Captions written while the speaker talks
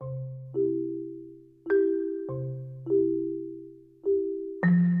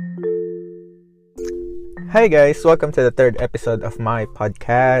Hi guys, welcome to the third episode of my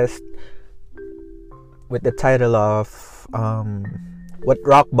podcast with the title of What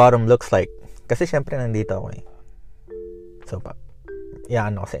Rock Bottom Looks Like. Kasi syempre nandito ako eh. So,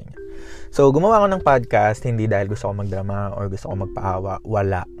 yan ako sa inyo. So, gumawa ako ng podcast hindi dahil gusto ko magdrama or gusto ko magpaawa.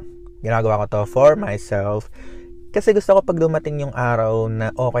 Wala. Ginagawa ko to for myself. Kasi gusto ko pag dumating yung araw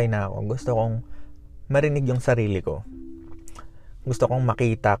na okay na ako, gusto kong marinig yung sarili ko. Gusto kong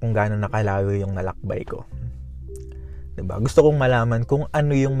makita kung gaano nakalayo yung nalakbay ko. Diba? Gusto kong malaman kung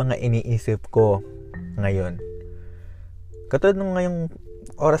ano yung mga iniisip ko ngayon. Katulad ng ngayong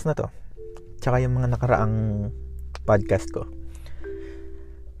oras na to. Tsaka yung mga nakaraang podcast ko.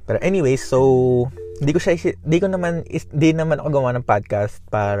 Pero anyway, so hindi naman ako gumawa ng podcast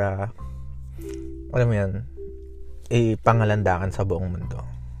para alam mo yan, pangalandakan sa buong mundo.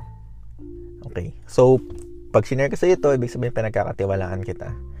 Okay. So, pag sinare ko sa ito, ibig sabihin pinagkakatiwalaan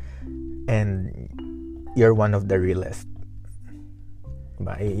kita. And you're one of the realest.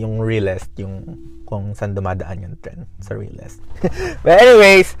 Diba? Yung realest, yung kung saan dumadaan yung trend sa realest. But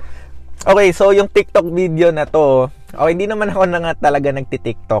anyways, okay, so yung TikTok video na to, okay, hindi naman ako na nga talaga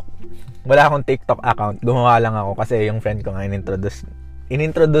nagti-TikTok. Wala akong TikTok account. Gumawa lang ako kasi yung friend ko nga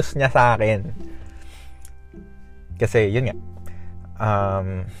inintroduce niya sa akin. Kasi, yun nga.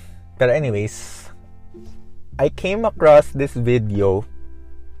 Pero anyways, I came across this video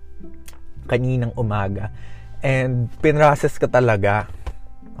kaninang umaga and pinrocess ko talaga.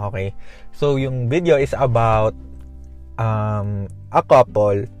 Okay? So, yung video is about a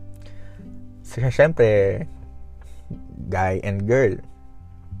couple. Siyempre, guy and girl.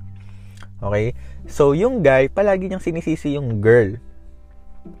 Okay? So, yung guy, palagi niyang sinisisi yung girl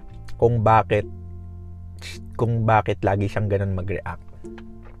kung bakit lagi siyang ganun mag-react.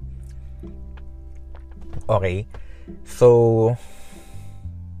 Okay. So,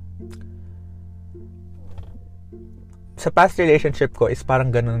 sa past relationship ko is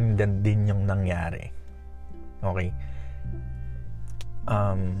parang ganun din yung nangyari. Okay.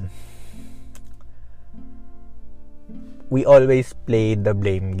 We always play the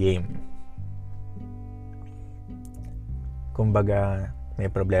blame game. Kumbaga, may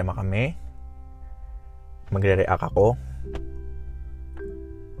problema kami. Magre-react ako.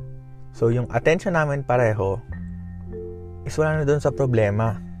 So, yung attention namin pareho is wala na doon sa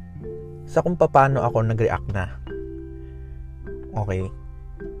problema. Sa kung paano ako nag-react na. Okay?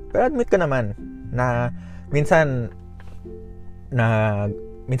 Pero admit ko naman na minsan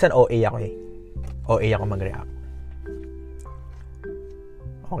OA ako eh. OA ako mag-react.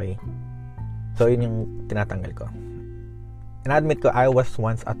 Okay? So, yun yung tinatanggal ko. And admit ko, I was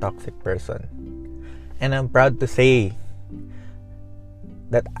once a toxic person. And I'm proud to say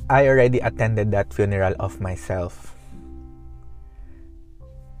that I already attended that funeral of myself.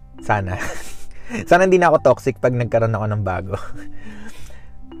 Sana. Sana hindi na ako toxic pag nagkaroon ako ng bago.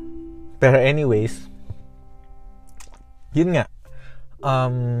 Pero anyways, yun nga.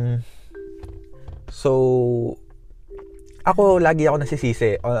 So, lagi ako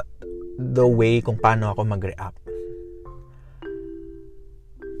nasisisi the way kung paano ako mag-react.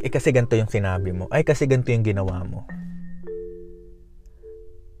 Kasi ganito yung sinabi mo. Kasi ganito yung ginawa mo.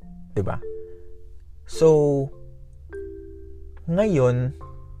 Diba? So, ngayon,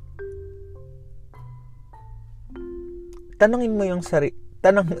 tanungin mo yung sana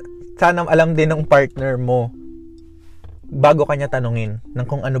alam din ng partner mo bago kanya tanungin ng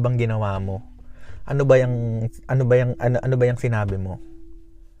kung ano bang ginawa mo. Ano ba yung sinabi mo?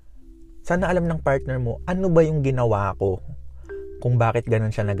 Sana alam ng partner mo ano ba yung ginawa ko kung bakit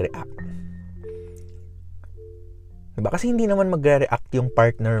ganun siya nag-react. Diba? Kasi hindi naman magre-react yung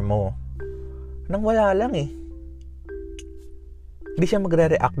partner mo nang wala lang eh. Hindi siya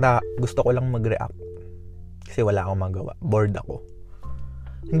magre-react na gusto ko lang mag-react kasi wala akong magawa. Bored ako.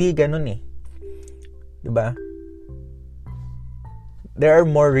 Hindi ganun eh. Diba? There are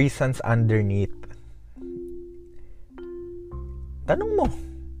more reasons underneath. Tanong mo.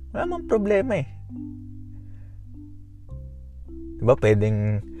 Wala mang problema eh. Diba?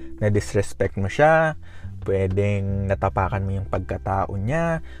 Pwedeng na-disrespect mo siya. Pwedeng natapakan mo yung pagkatao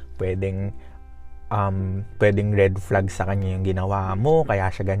niya. Pwedeng red flag sa kanya yung ginawa mo, kaya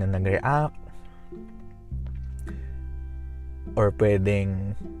siya ganun nag-react. Or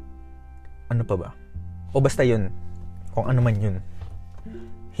pwedeng ano pa ba? O basta yun. Kung ano man yun.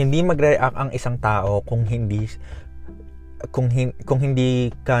 Hindi magre-react ang isang tao kung hindi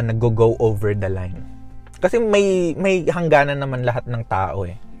ka nag-go over the line. Kasi may hangganan naman lahat ng tao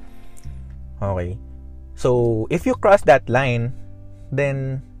eh. Okay? So, if you cross that line,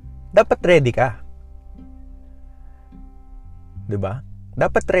 then dapat ready ka. 'Di ba?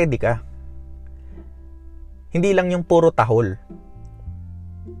 Dapat ready ka. Hindi lang yung puro tahol.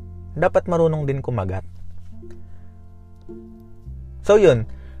 Dapat marunong din kumagat. So yun,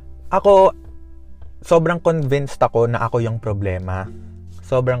 ako, sobrang convinced ako na ako yung problema.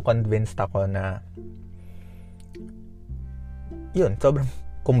 Sobrang convinced ako na, yun,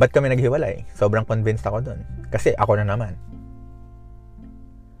 kung ba't kami naghiwalay, sobrang convinced ako dun. Kasi ako na naman.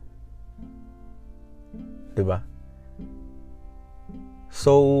 Diba?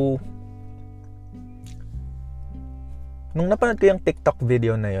 So, nung napanood ko yung TikTok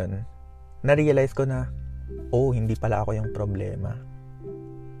video na yun, na-realize ko na, hindi pala ako yung problema.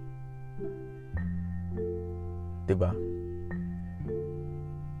 Diba?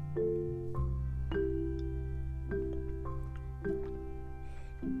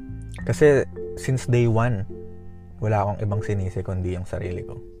 Kasi, since day one, wala akong ibang sinisi kundi yung sarili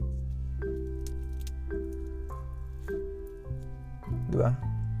ko. Diba?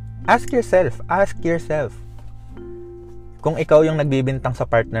 Ask yourself. Kung ikaw yung nagbibintang sa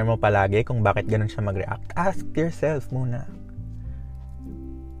partner mo palagi, kung bakit ganun siya mag-react, ask yourself muna.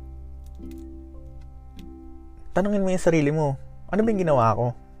 Tanungin mo yung sarili mo, ano ba yung ginawa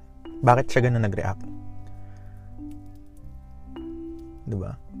ko? Bakit siya ganun nag-react?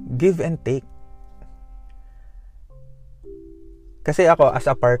 Diba? Give and take. Kasi ako, as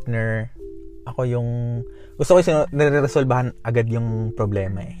a partner, ako yung gusto ko nire-resolbahan agad yung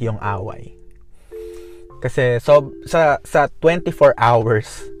problema, yung away. Kasi sa 24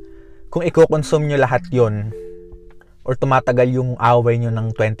 hours, kung i-consume nyo lahat yon or tumatagal yung away nyo ng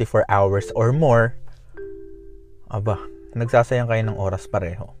 24 hours or more, nagsasayang kayo ng oras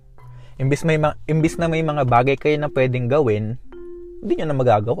pareho. Imbis na may mga bagay kayo na pwedeng gawin, hindi nyo na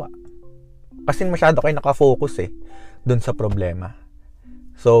magagawa. Kasi masyado kayo nakafocus dun sa problema.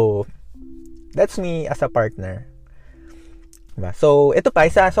 So, that's me as a partner. Diba? So, ito pa,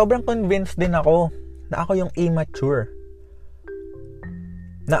 sobrang convinced din ako na ako yung immature.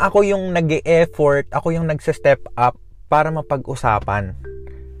 Na ako yung nag-e-effort, ako yung nagse-step up para mapag-usapan.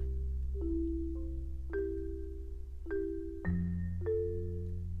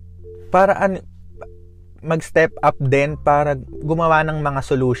 Para mag-step up din para gumawa ng mga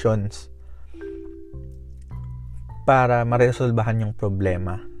solutions para maresolbahan yung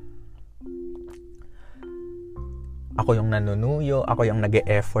problema. Ako yung nanunuyo, ako yung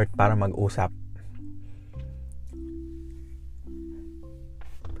nag-e-effort para mag-usap.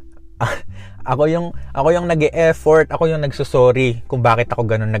 Ako yung nag-e-effort, ako yung nagsusorry kung bakit ako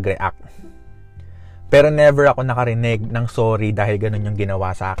ganun nag-react. Pero never ako nakarinig ng sorry dahil ganun yung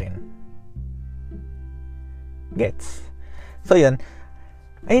ginawa sa akin. Gets? So yun,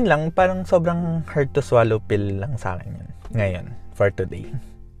 ayun lang, parang sobrang hard to swallow pill lang sa akin yun. Ngayon, for today.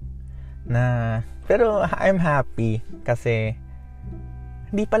 Pero I'm happy kasi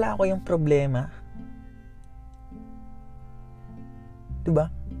hindi pala ako yung problema.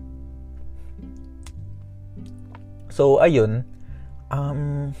 Diba? So, ayun.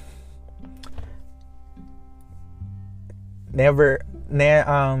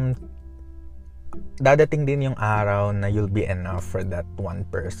 Dadating din yung araw na you'll be enough for that one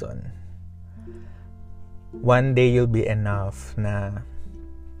person. One day you'll be enough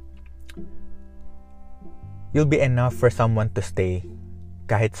for someone to stay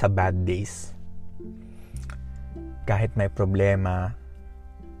kahit sa bad days. Kahit may problema,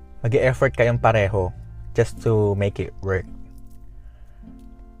 mag-e-effort kayong pareho just to make it work.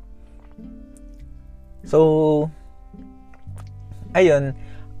 So, ayun,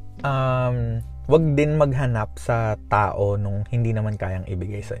 wag din maghanap sa tao nung hindi naman kayang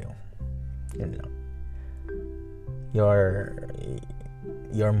ibigay sa'yo. Yun lang.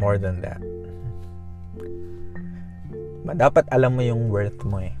 You're more than that. Dapat alam mo yung worth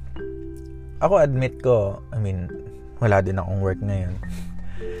mo Ako admit ko, wala din akong work ngayon.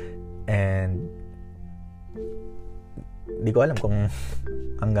 And di ko alam kung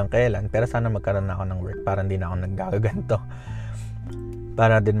hanggang kailan, pero sana magkaroon na ako ng work para hindi na ako naggaganto.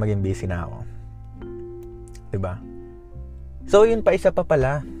 Para din maging busy na ako. Diba? So, yun pa, isa pa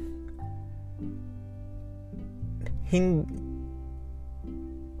pala.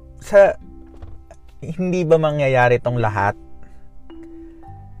 Hindi ba mangyayari tong lahat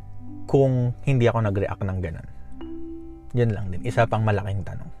kung hindi ako nag-react ng ganun? Yun lang din. Isa pang malaking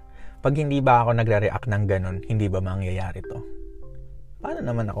tanong. Pag hindi ba ako nagre-react ng ganun, hindi ba mangyayari to? Paano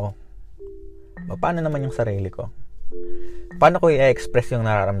naman ako? Paano naman yung sarili ko? Paano ko i-express yung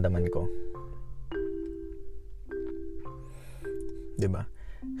nararamdaman ko? Diba?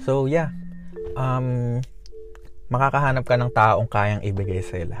 So, yeah. Makakahanap ka ng taong kayang ibigay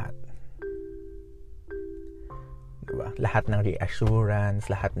sa'yo lahat. Diba? Lahat ng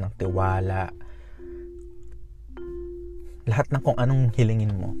reassurance, lahat ng tiwala, lahat ng kung anong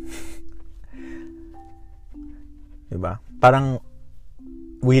hilingin mo. Diba? Parang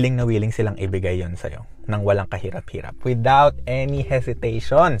willing na willing silang ibigay yon sa'yo nang walang kahirap-hirap. Without any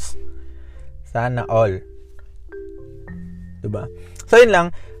hesitations. Sana all. Diba? So, yun lang.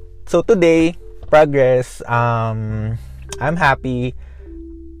 So, today, progress. I'm happy.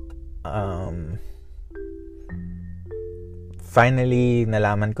 Finally,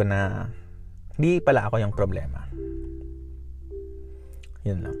 nalaman ko na hindi pala ako yung problema.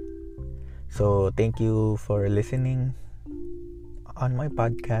 Yun lang. So, thank you for listening on my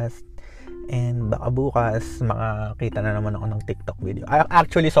podcast. And baka bukas, makakita na naman ako ng TikTok video.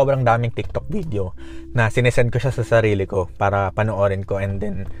 Actually, sobrang daming TikTok video na sinesend ko siya sa sarili ko para panoorin ko and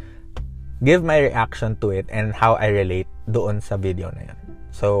then give my reaction to it and how I relate doon sa video na yun.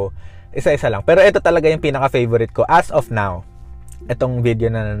 So, isa-isa lang. Pero ito talaga yung pinaka-favorite ko as of now. Itong video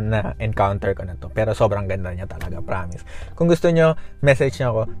na encounter ko na to. Pero sobrang ganda niya talaga, promise. Kung gusto nyo, message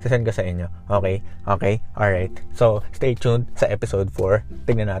nyo ako, sasend ko sa inyo. Okay? Okay? Alright. So, stay tuned sa episode 4.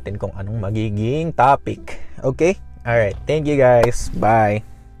 Tignan natin kung anong magiging topic. Okay? Alright. Thank you guys. Bye.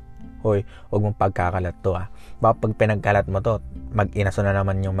 Hoy, huwag mong pagkakalat to Baka pag pinagkalat mo to, mag-inaso na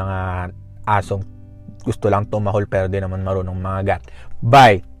naman yung mga asong gusto lang tumahol pero di naman marunong mangagat.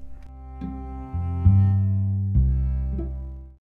 Bye!